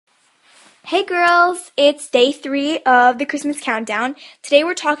Hey girls, it's day 3 of the Christmas countdown. Today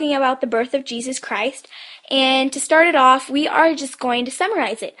we're talking about the birth of Jesus Christ, and to start it off, we are just going to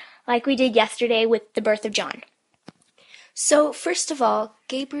summarize it, like we did yesterday with the birth of John. So, first of all,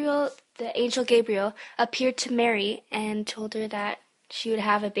 the angel Gabriel, appeared to Mary and told her that she would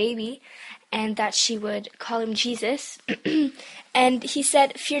have a baby and that she would call him Jesus. And he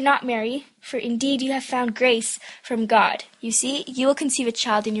said, "Fear not, Mary, for indeed you have found grace from God. You see, you will conceive a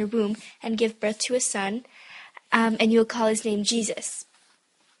child in your womb and give birth to a son, and you will call his name Jesus."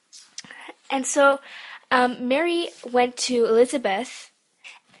 And so Mary went to Elizabeth,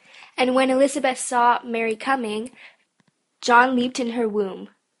 and when Elizabeth saw Mary coming, John leaped in her womb.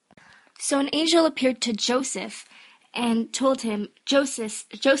 So an angel appeared to Joseph and told him, Joseph,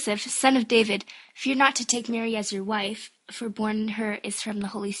 son of David, fear not to take Mary as your wife, for born in her is from the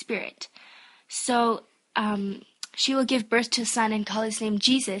Holy Spirit. So she will give birth to a son and call his name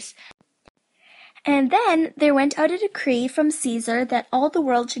Jesus. And then there went out a decree from Caesar that all the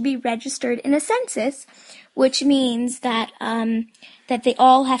world should be registered in a census, which means that they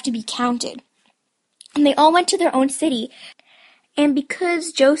all have to be counted. And they all went to their own city. And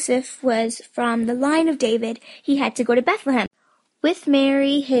because Joseph was from the line of David, he had to go to Bethlehem with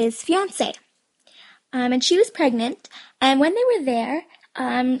Mary, his fiancée. And she was pregnant, and when they were there,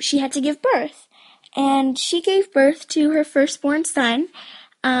 she had to give birth. And she gave birth to her firstborn son,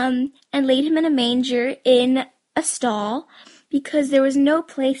 and laid him in a manger in a stall, because there was no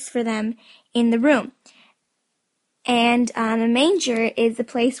place for them in the room. And a manger is the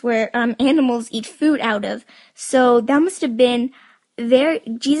place where animals eat food out of. So that must have been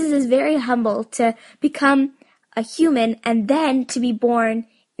Jesus is very humble to become a human and then to be born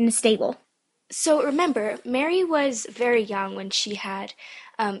in a stable. So remember, Mary was very young when she had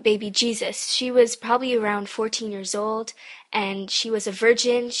baby Jesus. She was probably around 14 years old, and she was a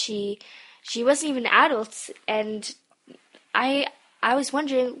virgin. She wasn't even an adult, and I was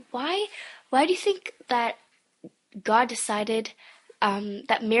wondering, why do you think that God decided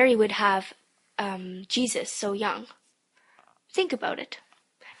that Mary would have Jesus so young? Think about it.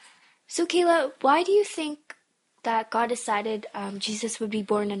 So Kayla, why do you think that God decided Jesus would be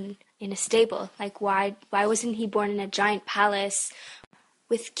born in a stable? Like, why wasn't he born in a giant palace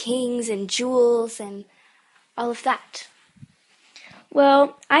with kings and jewels and all of that?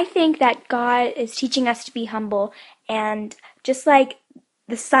 Well, I think that God is teaching us to be humble, and just like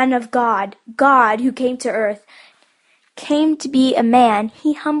the Son of God, God who came to earth, came to be a man,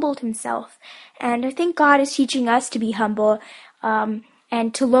 he humbled himself. And I think God is teaching us to be humble,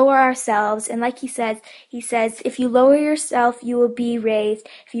 and to lower ourselves. And like he says, if you lower yourself, you will be raised.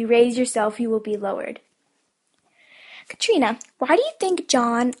 If you raise yourself, you will be lowered. Katrina, why do you think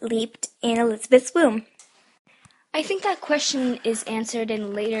John leaped in Elizabeth's womb? I think that question is answered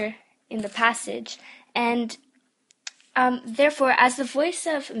later in the passage. And therefore, as the voice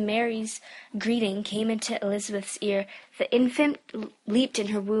of Mary's greeting came into Elizabeth's ear, the infant leaped in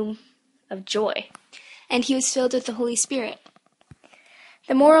her womb of joy, and he was filled with the Holy Spirit.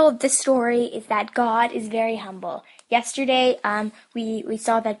 The moral of this story is that God is very humble. Yesterday, we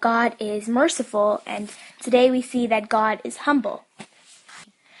saw that God is merciful, and today we see that God is humble.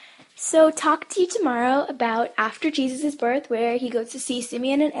 So talk to you tomorrow about after Jesus' birth, where he goes to see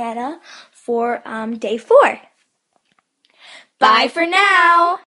Simeon and Anna for day 4. Bye for now!